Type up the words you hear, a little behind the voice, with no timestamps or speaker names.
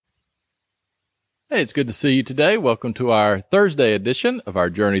Hey, it's good to see you today. Welcome to our Thursday edition of our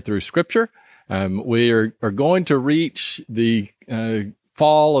Journey Through Scripture. We are going to reach the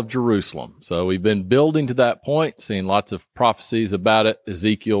fall of Jerusalem. So we've been building to that point, seeing lots of prophecies about it,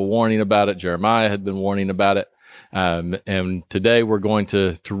 Ezekiel warning about it, Jeremiah had been warning about it. And today we're going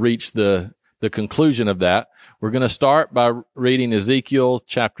to reach the conclusion of that. We're going to start by reading Ezekiel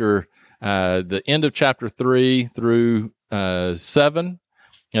the end of chapter 3 through 7.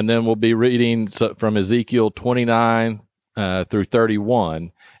 And then we'll be reading from Ezekiel 29 through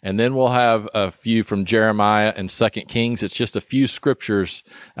 31. And then we'll have a few from Jeremiah and 2 Kings. It's just a few scriptures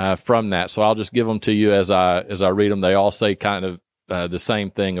from that. So I'll just give them to you as I read them. They all say kind of the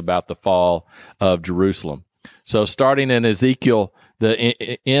same thing about the fall of Jerusalem. So starting in Ezekiel,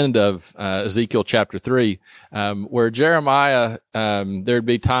 the end of Ezekiel chapter 3, where Jeremiah, there'd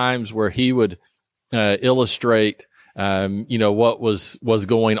be times where he would illustrate what was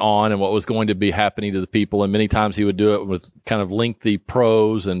going on and what was going to be happening to the people. And many times he would do it with kind of lengthy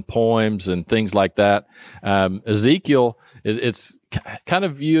prose and poems and things like that. Ezekiel, it's kind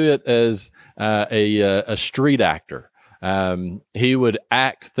of view it as a street actor. He would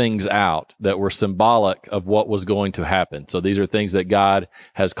act things out that were symbolic of what was going to happen. So these are things that God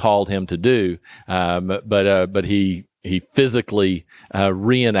has called him to do. But he physically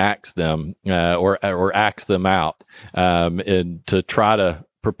reenacts them or acts them out and to try to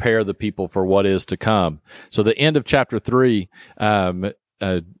prepare the people for what is to come. So the end of chapter 3,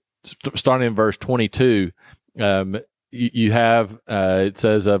 starting in verse 22, you have, it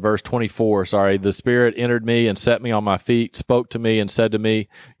says, verse 24, the Spirit entered me and set me on my feet, spoke to me and said to me,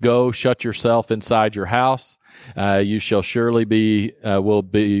 go shut yourself inside your house. You shall surely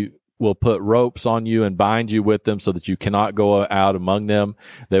will put ropes on you and bind you with them so that you cannot go out among them.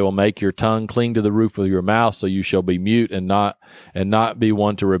 They will make your tongue cling to the roof of your mouth, so you shall be mute and not be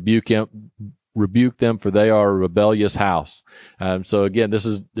one to rebuke them, for they are a rebellious house. So again, this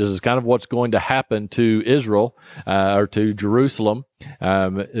is kind of what's going to happen to Israel or to Jerusalem.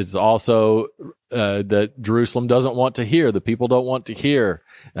 It's also that Jerusalem doesn't want to hear. The people don't want to hear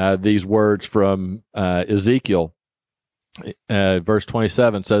these words from Ezekiel. Verse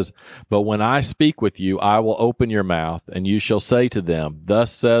 27 says, but when I speak with you, I will open your mouth, and you shall say to them,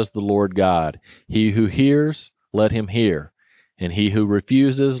 thus says the Lord God, he who hears, let him hear, and he who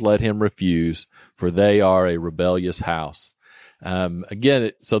refuses, let him refuse, for they are a rebellious house.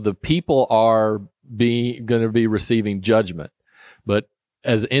 Again, so the people are going to be receiving judgment, but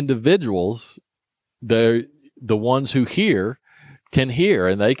as individuals, the ones who hear can hear,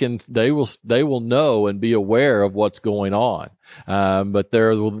 and they will know and be aware of what's going on. But there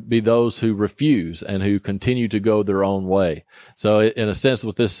will be those who refuse and who continue to go their own way. So in a sense,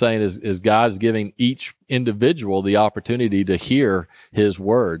 what this is saying is God is giving each individual the opportunity to hear his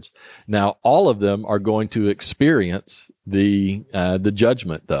words. Now, all of them are going to experience the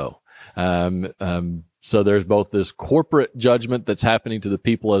judgment, though. So there's both this corporate judgment that's happening to the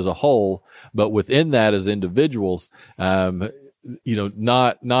people as a whole, but within that, as individuals, not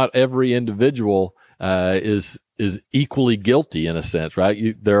every individual is equally guilty in a sense,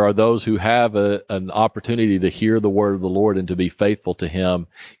 right? There are those who have an opportunity to hear the word of the Lord and to be faithful to him,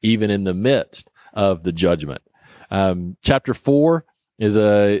 even in the midst of the judgment. Chapter 4 is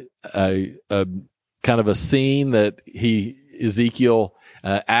a kind of a scene that Ezekiel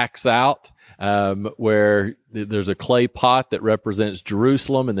acts out, where there's a clay pot that represents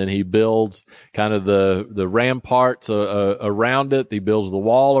Jerusalem, and then he builds kind of the ramparts around it. He builds the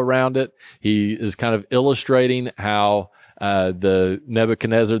wall around it. He is kind of illustrating how the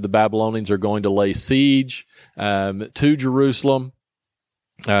Nebuchadnezzar, the Babylonians, are going to lay siege to Jerusalem.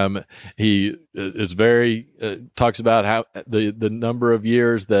 He talks about how the number of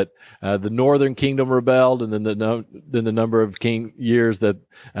years that the northern kingdom rebelled, and then the number of years that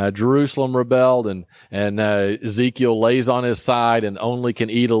Jerusalem rebelled, and Ezekiel lays on his side and only can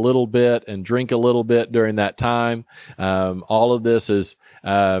eat a little bit and drink a little bit during that time. All of this is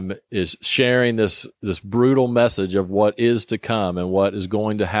sharing this brutal message of what is to come and what is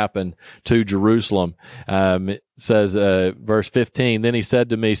going to happen to Jerusalem. Says, verse 15, then he said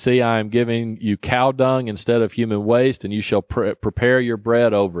to me, see, I am giving you cow dung instead of human waste, and you shall prepare your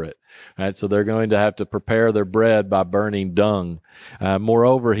bread over it. Right, so they're going to have to prepare their bread by burning dung.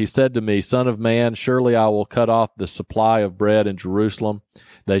 Moreover, he said to me, son of man, surely I will cut off the supply of bread in Jerusalem.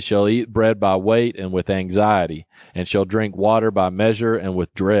 They shall eat bread by weight and with anxiety, and shall drink water by measure and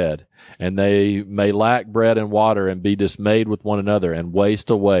with dread. And they may lack bread and water and be dismayed with one another and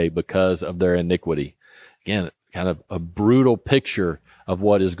waste away because of their iniquity. Again, kind of a brutal picture of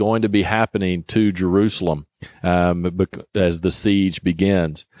what is going to be happening to Jerusalem as the siege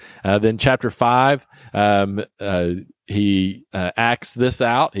begins. Then chapter 5, he acts this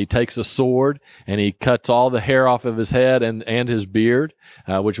out. He takes a sword and he cuts all the hair off of his head and his beard,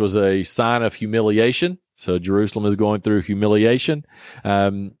 which was a sign of humiliation. So Jerusalem is going through humiliation.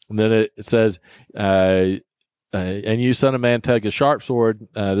 And then it says, and you, son of man, take a sharp sword.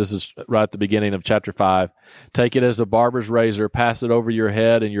 This is right at the beginning of chapter 5. Take it as a barber's razor, pass it over your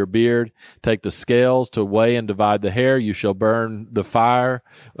head and your beard. Take the scales to weigh and divide the hair. You shall burn the fire.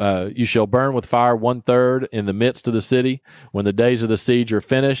 You shall burn with fire 1/3 in the midst of the city when the days of the siege are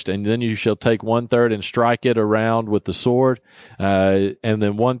finished. And then you shall take 1/3 and strike it around with the sword. And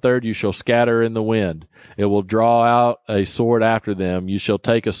then 1/3 you shall scatter in the wind. It will draw out a sword after them. You shall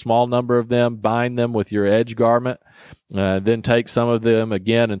take a small number of them, bind them with your edge garment. Then take some of them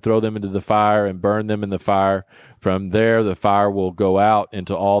again and throw them into the fire and burn them in the fire. From there, the fire will go out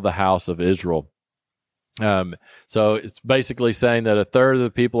into all the house of Israel. So it's basically saying that 1/3 of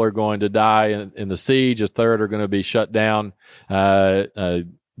the people are going to die in the siege. 1/3 are going to be shut down by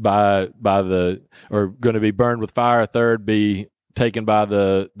the, or going to be burned with fire. 1/3 be taken by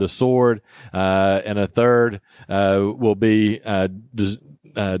the sword, and 1/3 will be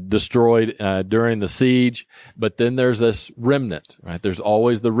destroyed during the siege. But then there's this remnant, right? There's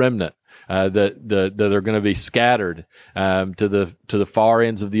always the remnant that are going to be scattered to the far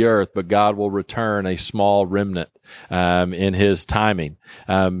ends of the earth, but God will return a small remnant in his timing.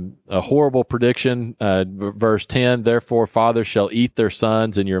 A horrible prediction, verse 10, therefore fathers shall eat their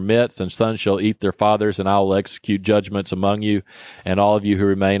sons in your midst, and sons shall eat their fathers, and I will execute judgments among you, and all of you who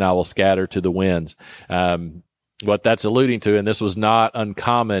remain I will scatter to the winds. What that's alluding to, and this was not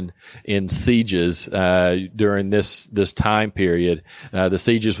uncommon in sieges during this time period. The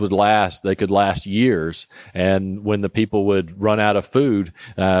sieges they could last years, and when the people would run out of food,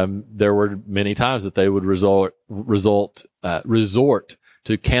 there were many times that they would resort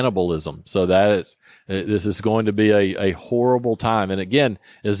to cannibalism. So this is going to be a horrible time. And again,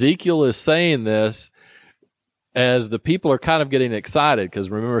 Ezekiel is saying this as the people are kind of getting excited, because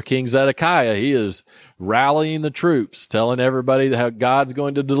remember, King Zedekiah, he is rallying the troops, telling everybody how God's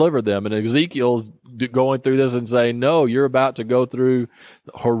going to deliver them. And Ezekiel's going through this and saying, no, you're about to go through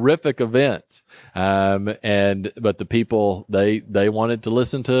horrific events. But the people, they wanted to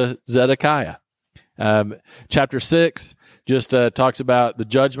listen to Zedekiah. Chapter 6 just talks about the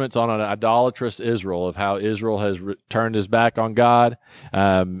judgments on an idolatrous Israel, of how Israel has turned his back on God.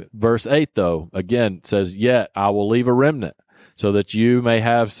 Verse 8, though, again says, yet I will leave a remnant, so that you may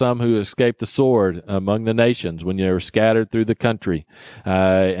have some who escape the sword among the nations when you are scattered through the country.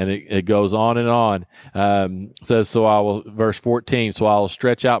 And it goes on and on. It says, verse 14, so I will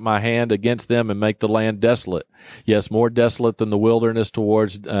stretch out my hand against them and make the land desolate. Yes, more desolate than the wilderness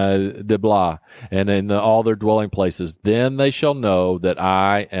towards Diblah, and in all their dwelling places. Then they shall know that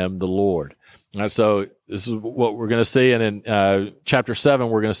I am the Lord. So this is what we're going to see. And in chapter 7,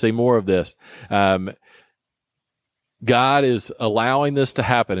 we're going to see more of this. God is allowing this to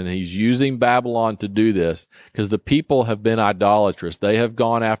happen, and he's using Babylon to do this because the people have been idolatrous. They have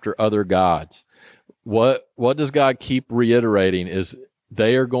gone after other gods. What does God keep reiterating is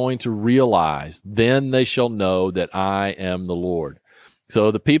they are going to realize, then they shall know that I am the Lord.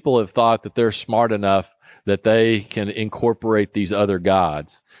 So the people have thought that they're smart enough that they can incorporate these other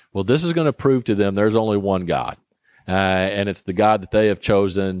gods. Well, this is going to prove to them there's only one God. And it's the God that they have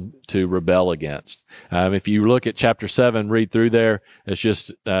chosen to rebel against. If you look at chapter 7, read through there, it's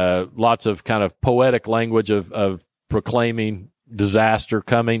just lots of kind of poetic language of proclaiming disaster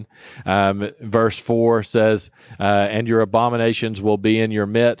coming. Verse 4 says, and your abominations will be in your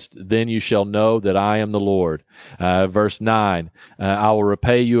midst, then you shall know that I am the Lord. Verse 9, I will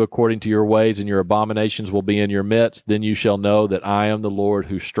repay you according to your ways, and your abominations will be in your midst, then you shall know that I am the Lord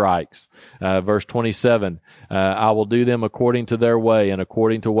who strikes. Verse 27, I will do them according to their way, and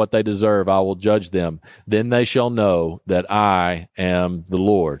according to what they deserve I will judge them. Then they shall know that I am the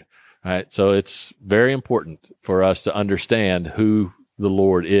Lord. Right, so it's very important for us to understand who the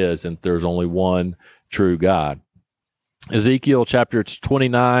Lord is, and there's only one true God. Ezekiel chapters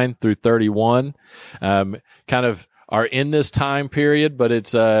 29 through 31 kind of are in this time period, but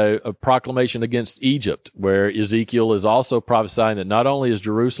it's a proclamation against Egypt, where Ezekiel is also prophesying that not only is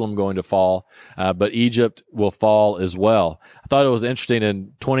Jerusalem going to fall, but Egypt will fall as well. I thought it was interesting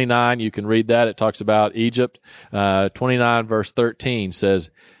in 29, you can read that. It talks about Egypt. 29 verse 13 says,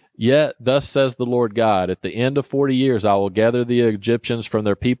 Yet thus says the Lord God, at the end of 40 years I will gather the Egyptians from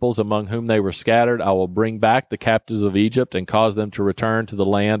their peoples among whom they were scattered. I will bring back the captives of Egypt and cause them to return to the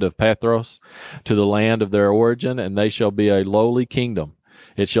land of Pathros, to the land of their origin, and they shall be a lowly kingdom.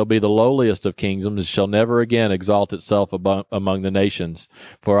 It shall be the lowliest of kingdoms. It shall never again exalt itself among the nations,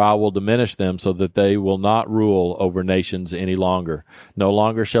 for I will diminish them so that they will not rule over nations any longer. No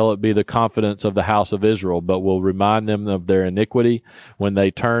longer shall it be the confidence of the house of Israel, but will remind them of their iniquity when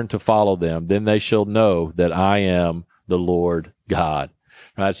they turn to follow them. Then they shall know that I am the Lord God.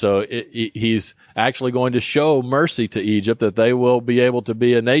 Right, so he's actually going to show mercy to Egypt, that they will be able to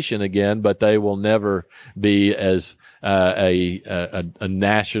be a nation again, but they will never be as a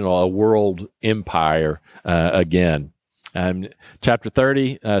national, a world empire again. Chapter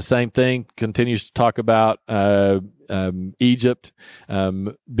 30, same thing, continues to talk about Egypt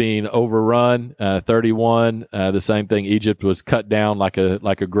being overrun. 31, the same thing. Egypt was cut down like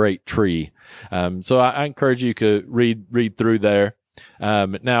a great tree. So I encourage you to read through there.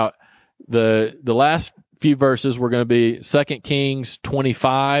 Now, the last few verses were going to be 2 Kings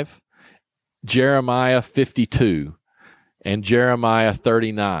 25, Jeremiah 52, and Jeremiah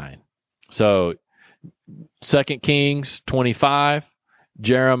 39. So 2 Kings 25,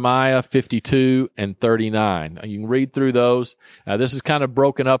 Jeremiah 52, and 39. You can read through those. This is kind of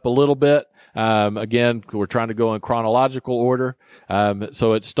broken up a little bit. Again, we're trying to go in chronological order.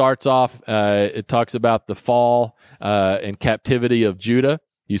 So it starts off, it talks about the fall and captivity of Judah.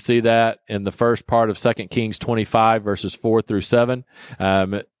 You see that in the first part of 2 Kings 25, verses 4 through 7.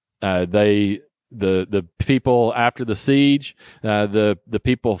 The people after the siege, the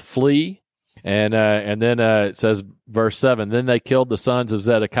people flee. And then it says, verse 7, then they killed the sons of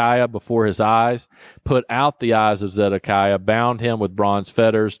Zedekiah before his eyes, put out the eyes of Zedekiah, bound him with bronze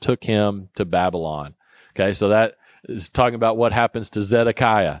fetters, took him to Babylon. Okay, so that is talking about what happens to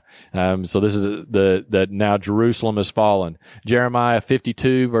Zedekiah. So this is that now Jerusalem has fallen. Jeremiah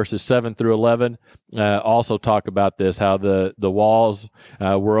 52, verses 7 through 11, also talk about this, how the walls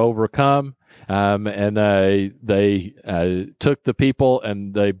were overcome, and they took the people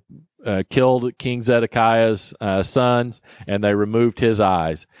and they killed King Zedekiah's sons, and they removed his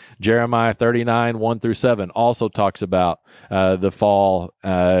eyes. Jeremiah 39, 1 through 7 also talks about the fall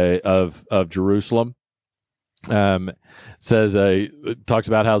of Jerusalem. Talks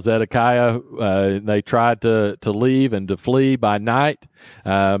about how Zedekiah, they tried to leave and to flee by night,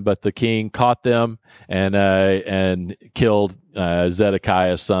 but the king caught them and killed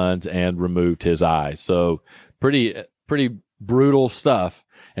Zedekiah's sons and removed his eyes. So pretty brutal stuff.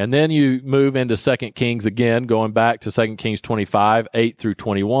 And then you move into 2 Kings again, going back to 2 Kings 25, 8 through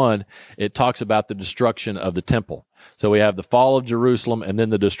 21. It talks about the destruction of the temple. So we have the fall of Jerusalem and then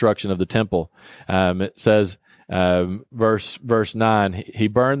the destruction of the temple. It says, verse 9, he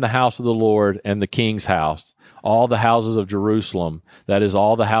burned the house of the Lord and the king's house, all the houses of Jerusalem, that is,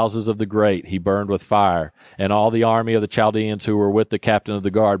 all the houses of the great, he burned with fire. And all the army of the Chaldeans who were with the captain of the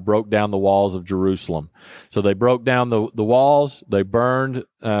guard broke down the walls of Jerusalem. So they broke down the walls, they burned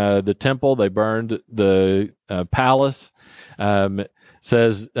the temple, they burned the palace.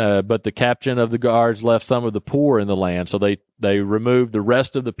 Says, but the captain of the guards left some of the poor in the land. So they removed the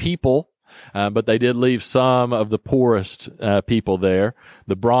rest of the people, but they did leave some of the poorest people there.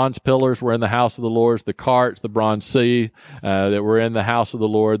 The bronze pillars were in the house of the Lord. The carts, the bronze sea that were in the house of the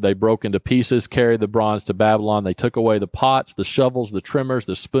Lord, they broke into pieces, carried the bronze to Babylon. They took away the pots, the shovels, the trimmers,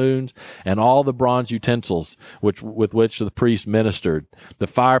 the spoons, and all the bronze utensils with which the priests ministered. The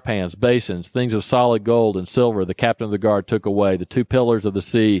fire pans, basins, things of solid gold and silver, the captain of the guard took away. The 2 pillars of the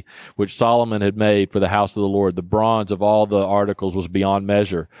sea which Solomon had made for the house of the Lord. The bronze of all the articles was beyond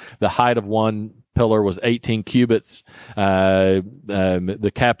measure. The height of one pillar was 18 cubits.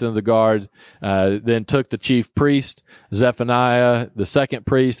 The captain of the guard then took the chief priest, Zephaniah, the second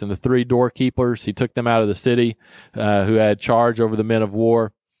priest, and the 3 doorkeepers. He took them out of the city who had charge over the men of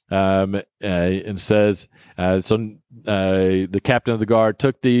war. And says, the captain of the guard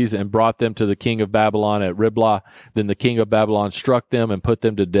took these and brought them to the king of Babylon at Riblah. Then the king of Babylon struck them and put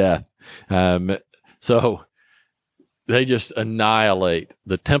them to death. So they just annihilate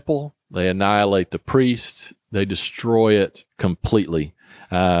the temple. They annihilate the priests. They destroy it completely.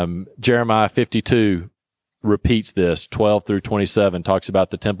 Jeremiah 52 repeats this, 12 through 27, talks about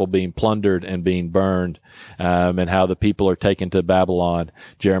the temple being plundered and being burned, and how the people are taken to Babylon.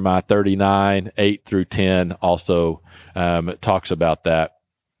 Jeremiah 39, 8 through 10 also talks about that.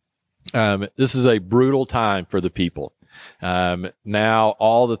 This is a brutal time for the people. Now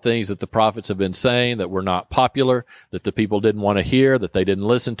all the things that the prophets have been saying that were not popular, that the people didn't want to hear, that they didn't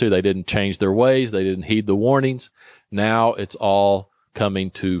listen to, they didn't change their ways, they didn't heed the warnings. Now it's all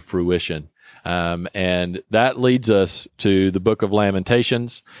coming to fruition. And that leads us to the book of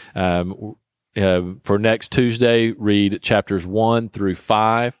Lamentations. For next Tuesday, read chapters 1 through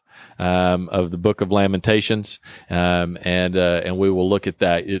 5 of the book of Lamentations, and we will look at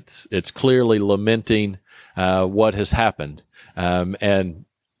that. It's clearly lamenting what has happened, and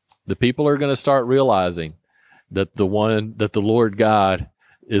the people are going to start realizing that the Lord God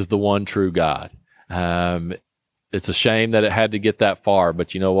is the one true God. It's a shame that it had to get that far,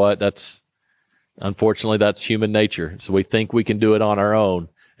 but you know what? Unfortunately, that's human nature. So we think we can do it on our own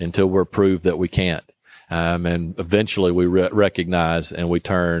until we're proved that we can't. And eventually we recognize and we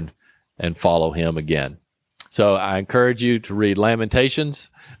turn and follow him again. So I encourage you to read Lamentations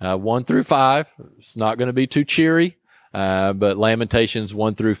 1 through 5. It's not going to be too cheery, but Lamentations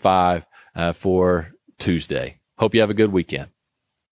 1 through 5 for Tuesday. Hope you have a good weekend.